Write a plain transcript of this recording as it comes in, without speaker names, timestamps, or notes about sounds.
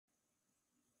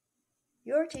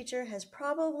Your teacher has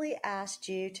probably asked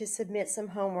you to submit some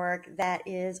homework that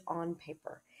is on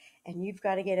paper, and you've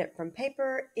got to get it from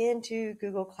paper into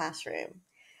Google Classroom.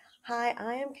 Hi,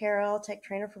 I am Carol, tech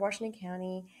trainer for Washington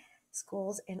County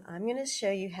Schools, and I'm going to show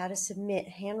you how to submit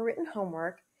handwritten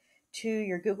homework to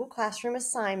your Google Classroom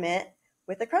assignment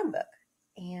with a Chromebook.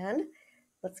 And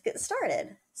let's get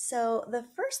started. So the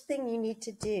first thing you need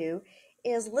to do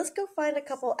is let's go find a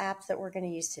couple apps that we're going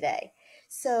to use today.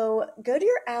 So go to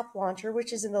your app launcher,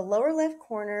 which is in the lower left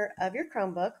corner of your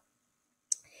Chromebook.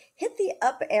 Hit the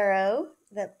up arrow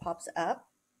that pops up.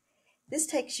 This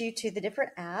takes you to the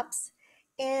different apps.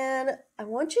 And I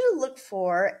want you to look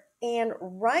for and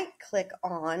right click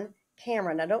on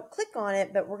camera. Now don't click on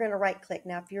it, but we're going to right click.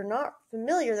 Now if you're not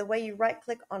familiar, the way you right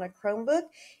click on a Chromebook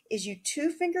is you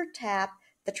two finger tap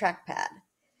the trackpad.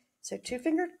 So two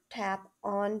finger tap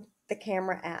on the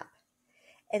camera app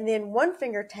and then one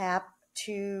finger tap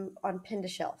on pin to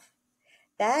shelf.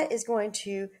 That is going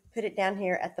to put it down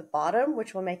here at the bottom,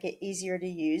 which will make it easier to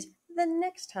use the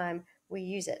next time we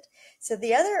use it. So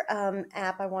the other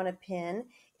app I want to pin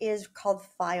is called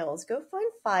Files. Go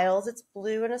find Files. It's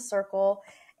blue in a circle,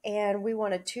 and we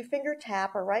want a two finger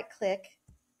tap or right click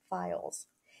Files,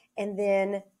 and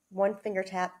then one finger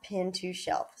tap pin to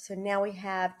shelf. So now we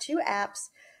have two apps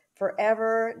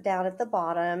forever down at the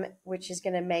bottom, which is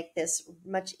going to make this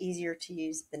much easier to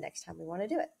use the next time we want to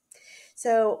do it.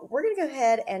 So we're going to go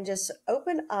ahead and just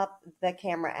open up the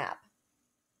camera app.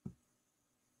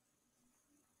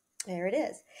 There it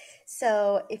is.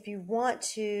 So if you want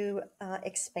to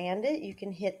expand it, you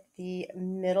can hit the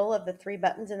middle of the three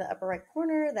buttons in the upper right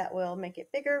corner. That will make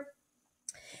it bigger.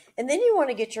 And then you want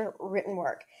to get your written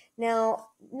work. Now,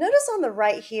 notice on the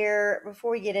right here,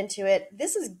 before we get into it,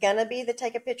 this is going to be the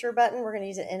take a picture button. We're going to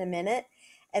use it in a minute.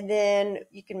 And then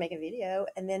you can make a video.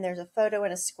 And then there's a photo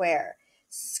and a square.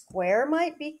 Square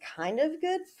might be kind of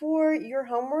good for your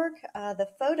homework. The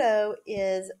photo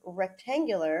is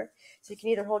rectangular, so you can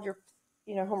either hold your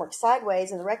homework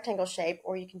sideways in the rectangle shape,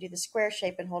 or you can do the square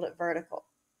shape and hold it vertical.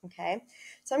 Okay,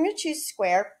 so I'm going to choose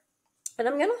square, and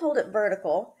I'm going to hold it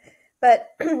vertical. But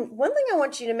one thing I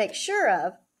want you to make sure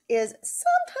of is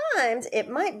sometimes it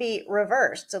might be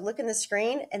reversed. So look in the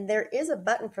screen, and there is a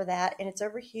button for that, and it's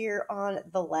over here on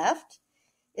the left.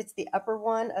 It's the upper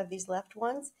one of these left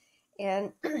ones.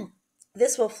 And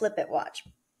this will flip it, watch.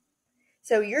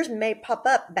 So yours may pop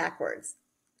up backwards,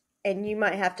 and you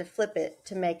might have to flip it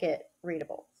to make it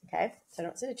readable, okay? So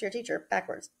don't send it to your teacher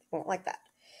backwards. They won't like that.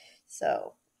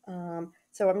 So I'm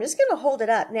just going to hold it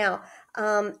up. Now,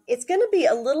 it's going to be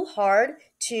a little hard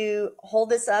to hold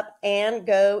this up and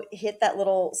go hit that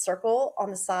little circle on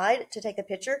the side to take a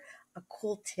picture. A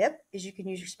cool tip is you can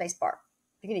use your space bar.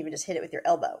 You can even just hit it with your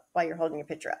elbow while you're holding your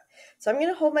picture up. So I'm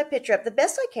going to hold my picture up the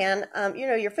best I can.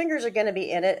 Your fingers are going to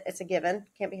be in it. It's a given.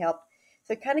 Can't be helped.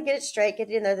 So kind of get it straight. Get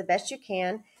it in there the best you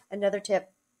can. Another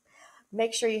tip,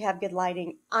 make sure you have good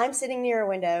lighting. I'm sitting near a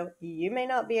window. You may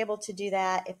not be able to do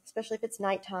that, especially if it's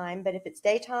nighttime. But if it's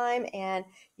daytime and,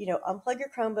 unplug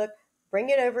your Chromebook, bring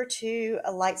it over to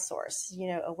a light source,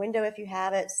 a window if you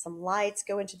have it, some lights,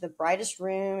 go into the brightest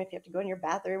room. If you have to go in your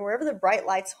bathroom, wherever the bright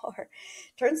lights are,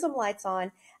 turn some lights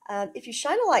on. If you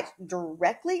shine a light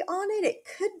directly on it, it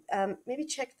could maybe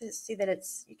check to see that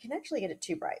you can actually get it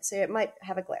too bright. So it might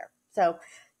have a glare. So,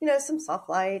 some soft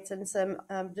lights and some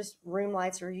just room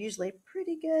lights are usually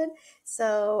pretty good.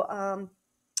 So I'm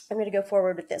going to go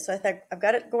forward with this. So I think I've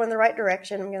got it going the right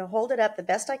direction. I'm going to hold it up the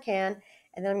best I can,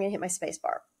 and then I'm going to hit my space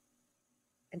bar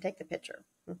and take the picture.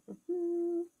 There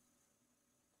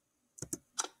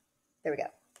we go.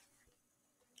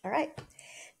 All right.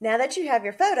 Now that you have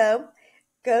your photo,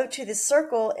 go to the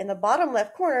circle in the bottom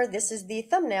left corner. This is the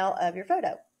thumbnail of your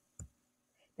photo.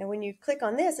 Now, when you click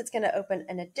on this, it's going to open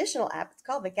an additional app. It's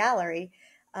called the Gallery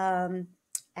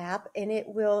app, and it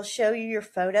will show you your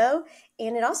photo.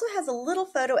 And it also has a little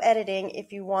photo editing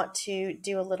if you want to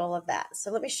do a little of that. So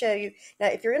let me show you. Now,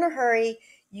 if you're in a hurry,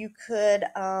 you could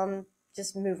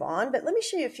just move on. But let me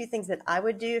show you a few things that I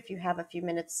would do if you have a few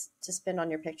minutes to spend on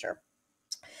your picture.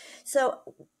 So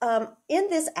in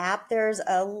this app, there's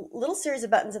a little series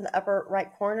of buttons in the upper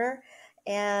right corner,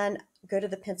 and go to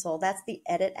the pencil. That's the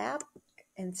Edit app.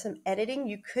 And some editing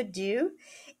you could do.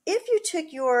 If you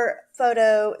took your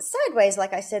photo sideways,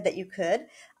 like I said that you could,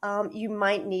 you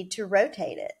might need to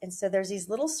rotate it. And so there's these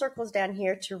little circles down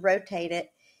here to rotate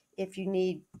it if you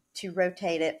need to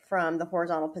rotate it from the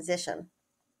horizontal position.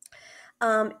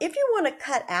 If you want to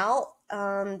cut out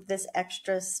this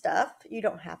extra stuff, you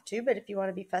don't have to, but if you want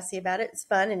to be fussy about it, it's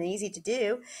fun and easy to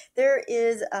do. There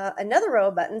is another row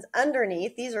of buttons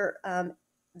underneath. These are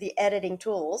the editing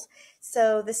tools.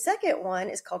 So the second one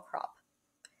is called crop.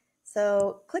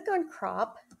 So click on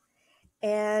crop,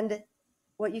 and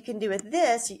what you can do with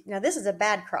this, now this is a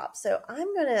bad crop, so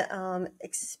I'm going to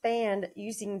expand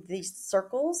using these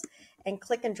circles and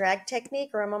click and drag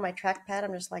technique, or I'm on my trackpad,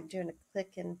 I'm just like doing a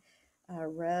click and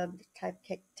rub type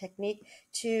technique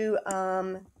to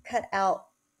cut out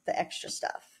the extra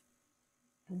stuff.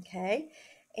 Okay,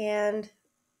 and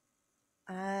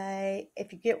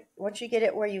once you get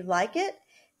it where you like it,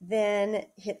 then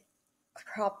hit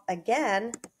crop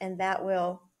again, and that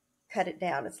will cut it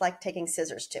down. It's like taking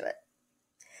scissors to it.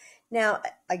 Now,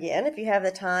 again, if you have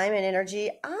the time and energy,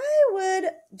 I would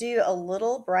do a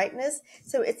little brightness.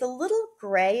 So it's a little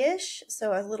grayish.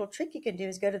 So a little trick you can do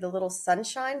is go to the little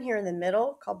sunshine here in the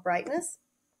middle called brightness.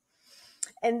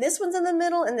 And this one's in the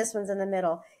middle and this one's in the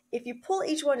middle. If you pull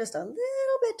each one just a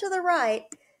little bit to the right,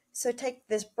 so take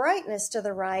this brightness to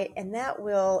the right, and that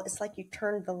will, it's like you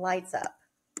turned the lights up.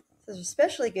 This is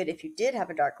especially good if you did have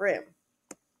a dark room.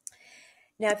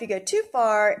 Now, if you go too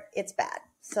far, it's bad.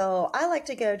 So I like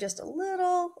to go just a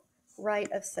little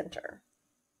right of center.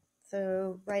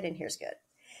 So right in here is good.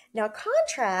 Now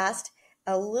contrast,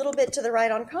 a little bit to the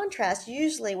right on contrast,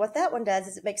 usually what that one does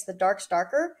is it makes the darks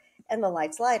darker and the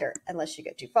lights lighter, unless you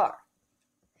go too far.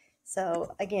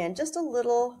 So again, just a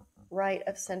little right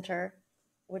of center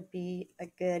would be a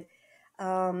good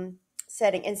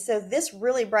setting. And so this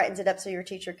really brightens it up so your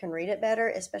teacher can read it better,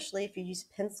 especially if you use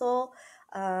pencil.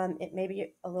 It may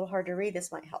be a little hard to read.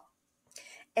 This might help.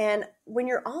 And when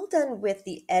you're all done with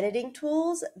the editing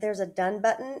tools, there's a done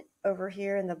button over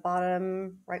here in the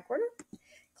bottom right corner.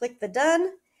 Click the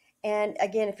done. And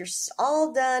again, if you're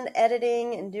all done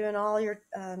editing and doing all your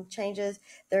changes,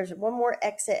 there's one more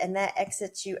exit, and that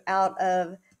exits you out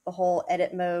of the whole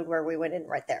edit mode where we went in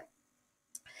right there.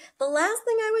 The last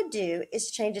thing I would do is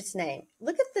change its name.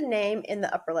 Look at the name in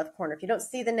the upper left corner. If you don't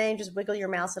see the name, just wiggle your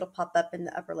mouse. It'll pop up in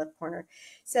the upper left corner.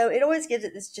 So it always gives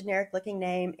it this generic looking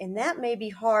name, and that may be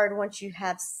hard once you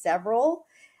have several.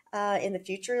 In the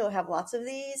future, you'll have lots of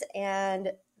these,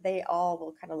 and they all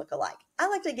will kind of look alike. I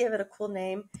like to give it a cool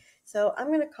name, so I'm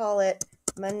going to call it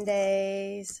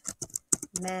Monday's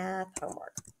Math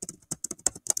Homework.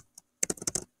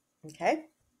 Okay.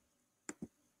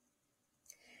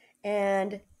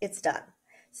 And it's done.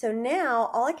 So now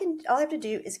all I have to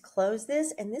do is close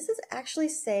this, and this is actually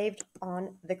saved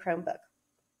on the Chromebook.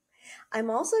 I'm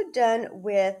also done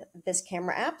with this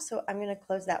camera app, so I'm going to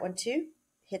close that one too.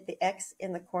 Hit the X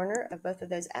in the corner of both of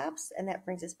those apps, and that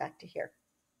brings us back to here.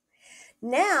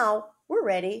 Now we're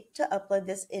ready to upload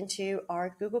this into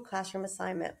our Google Classroom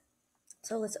assignment.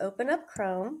 So let's open up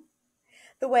Chrome.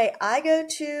 The way I go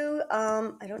to,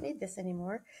 I don't need this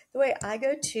anymore. The way I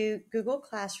go to Google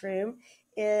Classroom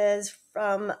is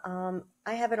from,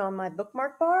 I have it on my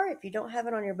bookmark bar. If you don't have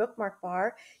it on your bookmark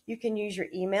bar, you can use your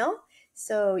email.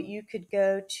 So you could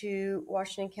go to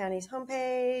Washington County's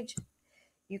homepage.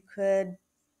 You could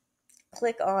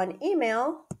click on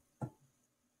email.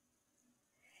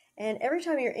 And every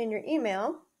time you're in your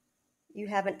email, you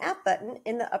have an app button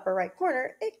in the upper right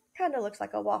corner. It kind of looks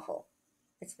like a waffle.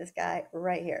 It's this guy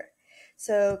right here.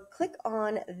 So click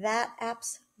on that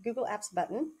Google Apps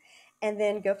button, and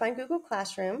then go find Google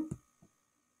Classroom.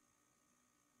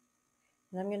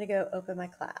 And I'm going to go open my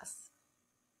class.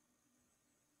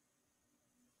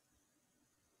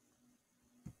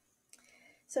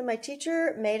 So my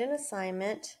teacher made an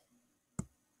assignment,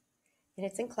 and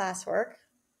it's in classwork.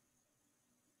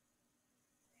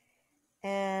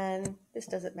 And this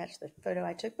doesn't match the photo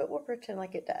I took, but we'll pretend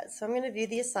like it does. So I'm going to view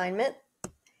the assignment.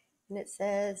 And it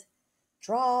says,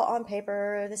 draw on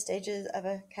paper the stages of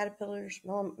a caterpillar's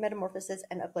metamorphosis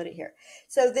and upload it here.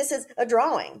 So this is a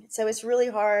drawing. So it's really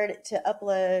hard to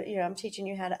upload. I'm teaching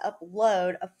you how to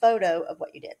upload a photo of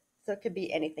what you did. So it could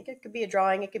be anything. It could be a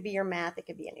drawing. It could be your math. It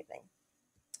could be anything.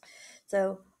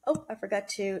 So, I forgot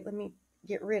to, let me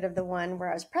get rid of the one where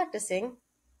I was practicing.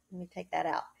 Let me take that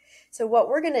out. So what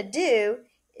we're going to do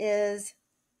is,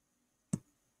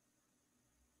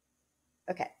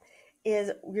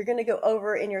 you're going to go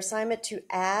over in your assignment to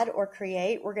add or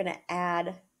create. We're going to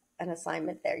add an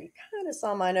assignment there. You kind of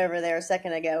saw mine over there a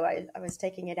second ago. I was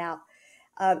taking it out,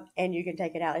 and you can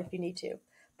take it out if you need to.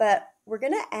 But we're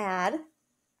going to add,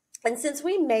 and since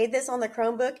we made this on the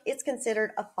Chromebook, it's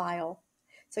considered a file.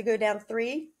 So go down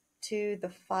 3 to the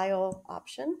file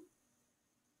option.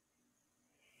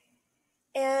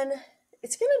 And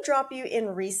it's going to drop you in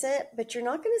recent, but you're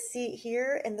not going to see it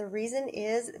here. And the reason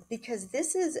is because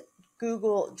this is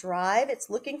Google Drive. It's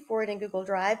looking for it in Google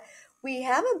Drive. We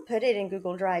haven't put it in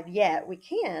Google Drive yet. We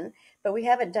can, but we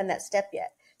haven't done that step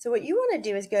yet. So what you want to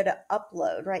do is go to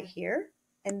upload right here,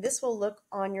 and this will look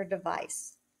on your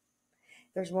device.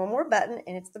 There's one more button,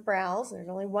 and it's the browse. There's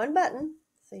only one button,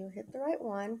 so you'll hit the right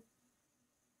one.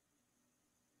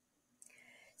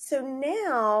 So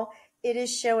now it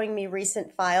is showing me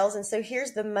recent files, and so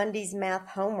here's the Monday's math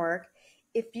homework.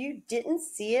 If you didn't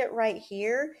see it right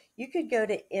here, you could go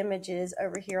to images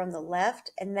over here on the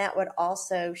left, and that would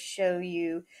also show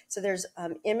you. So there's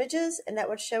images, and that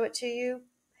would show it to you.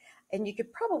 And you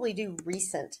could probably do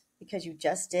recent because you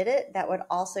just did it. That would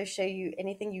also show you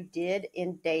anything you did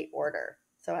in date order.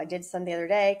 So I did some the other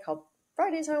day called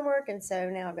Friday's homework, and so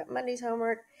now I've got Monday's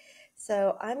homework.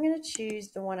 So I'm going to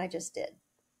choose the one I just did,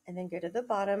 and then go to the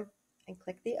bottom and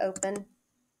click the open.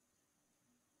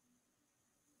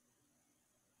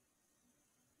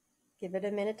 Give it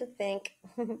a minute to think.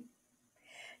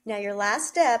 Now your last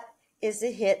step is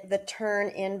to hit the turn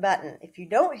in button. If you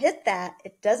don't hit that,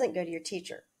 it doesn't go to your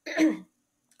teacher.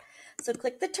 So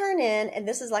click the turn in, and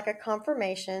this is like a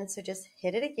confirmation, so just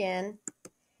hit it again,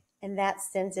 and that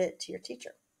sends it to your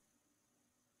teacher.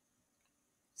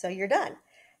 So you're done.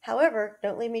 However,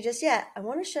 don't leave me just yet. I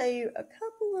want to show you a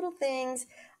couple little things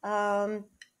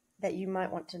that you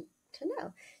might want to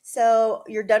know. So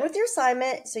you're done with your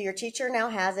assignment, so your teacher now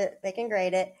has it. They can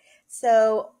grade it.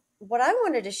 So what I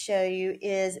wanted to show you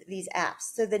is these apps.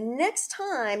 So the next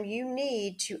time you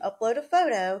need to upload a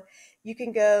photo, you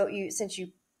can go, since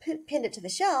you pinned it to the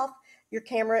shelf, your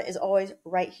camera is always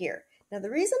right here. Now the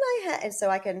reason and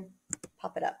so I can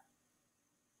pop it up.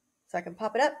 So I can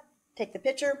pop it up, take the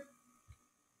picture,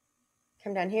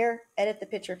 come down here, edit the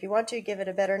picture if you want to, give it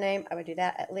a better name. I would do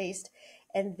that at least.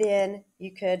 And then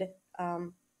you could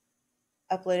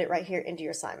upload it right here into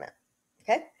your assignment.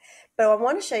 Okay, but I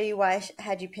want to show you why I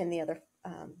had you pin the other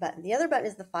button. The other button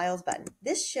is the Files button.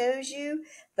 This shows you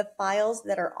the files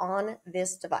that are on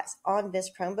this device, on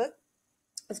this Chromebook.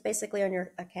 It's basically on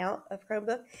your account of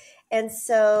Chromebook. And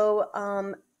so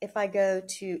if I go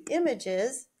to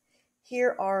Images,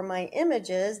 here are my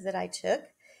images that I took.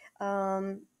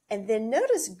 And then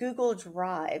notice Google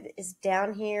Drive is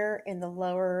down here in the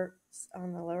lower,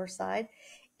 on the lower side.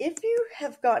 If you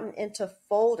have gotten into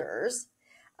folders,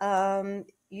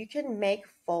 you can make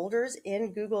folders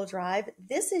in Google Drive.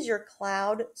 This is your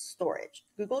cloud storage.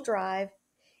 Google Drive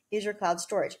is your cloud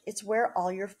storage. It's where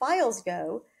all your files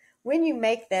go when you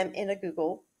make them in a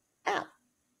Google app.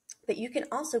 But you can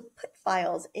also put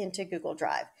files into Google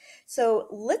Drive. So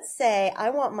let's say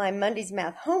I want my Monday's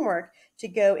math homework to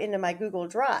go into my Google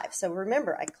Drive. So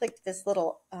remember, I clicked this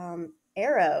little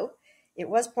arrow. It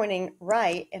was pointing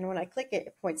right, and when I click it,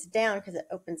 it points down because it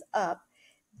opens up.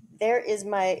 There is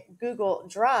my Google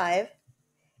Drive.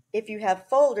 If you have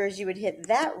folders, you would hit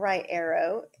that right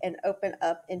arrow and open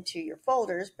up into your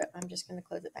folders, but I'm just going to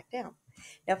close it back down.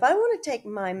 Now, if I want to take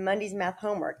my Monday's math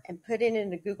homework and put it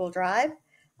into Google Drive,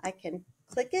 I can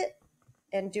click it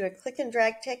and do a click and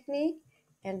drag technique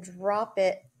and drop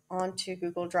it onto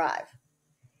Google Drive.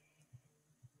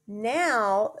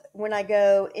 Now, when I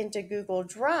go into Google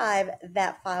Drive,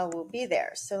 that file will be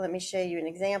there. So let me show you an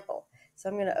example. So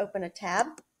I'm going to open a tab.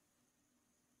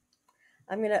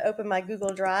 I'm going to open my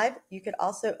Google Drive. You could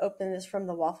also open this from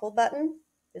the waffle button,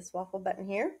 this waffle button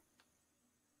here.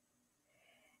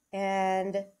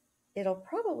 And it'll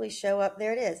probably show up,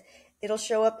 there it is. It'll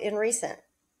show up in recent.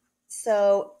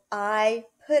 So I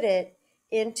put it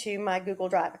into my Google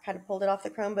Drive. I kind of pulled it off the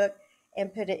Chromebook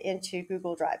and put it into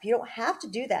Google Drive. You don't have to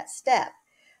do that step,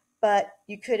 but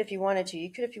you could if you wanted to.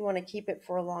 You could if you want to keep it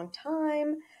for a long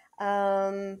time,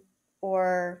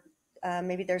 or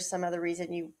maybe there's some other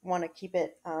reason you want to keep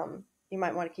it. You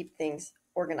might want to keep things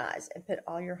organized and put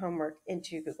all your homework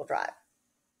into Google Drive.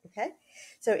 Okay,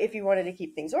 so if you wanted to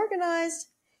keep things organized,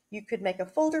 you could make a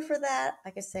folder for that.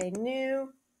 I could say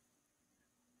new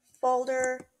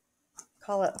folder,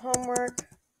 call it homework.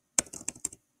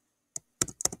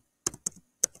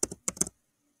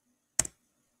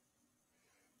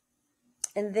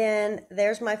 And then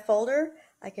there's my folder.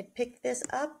 I could pick this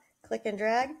up, click and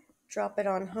drag, drop it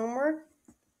on homework.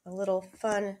 A little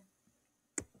fun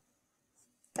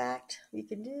fact you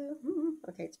can do.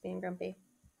 Okay, it's being grumpy.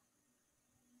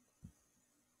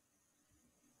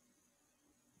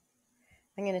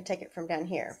 I'm going to take it from down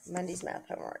here, Monday's math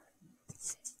homework.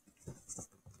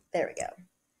 There we go.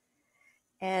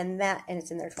 And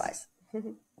it's in there twice.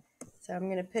 So I'm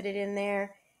going to put it in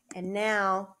there, and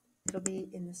now it'll be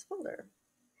in this folder.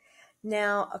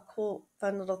 Now, a cool,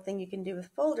 fun little thing you can do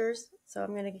with folders. So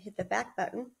I'm going to hit the back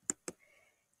button,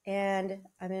 and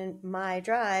I'm in my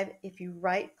drive. If you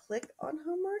right-click on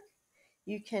homework,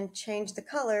 you can change the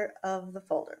color of the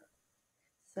folder.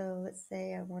 So let's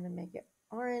say I want to make it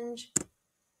orange.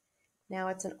 Now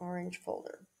it's an orange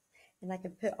folder. and I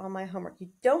can put on my homework. You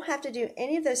don't have to do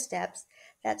any of those steps.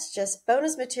 That's just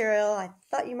bonus material I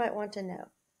thought you might want to know.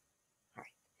 All right.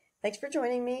 Thanks for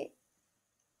joining me,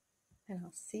 and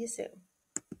I'll see you soon.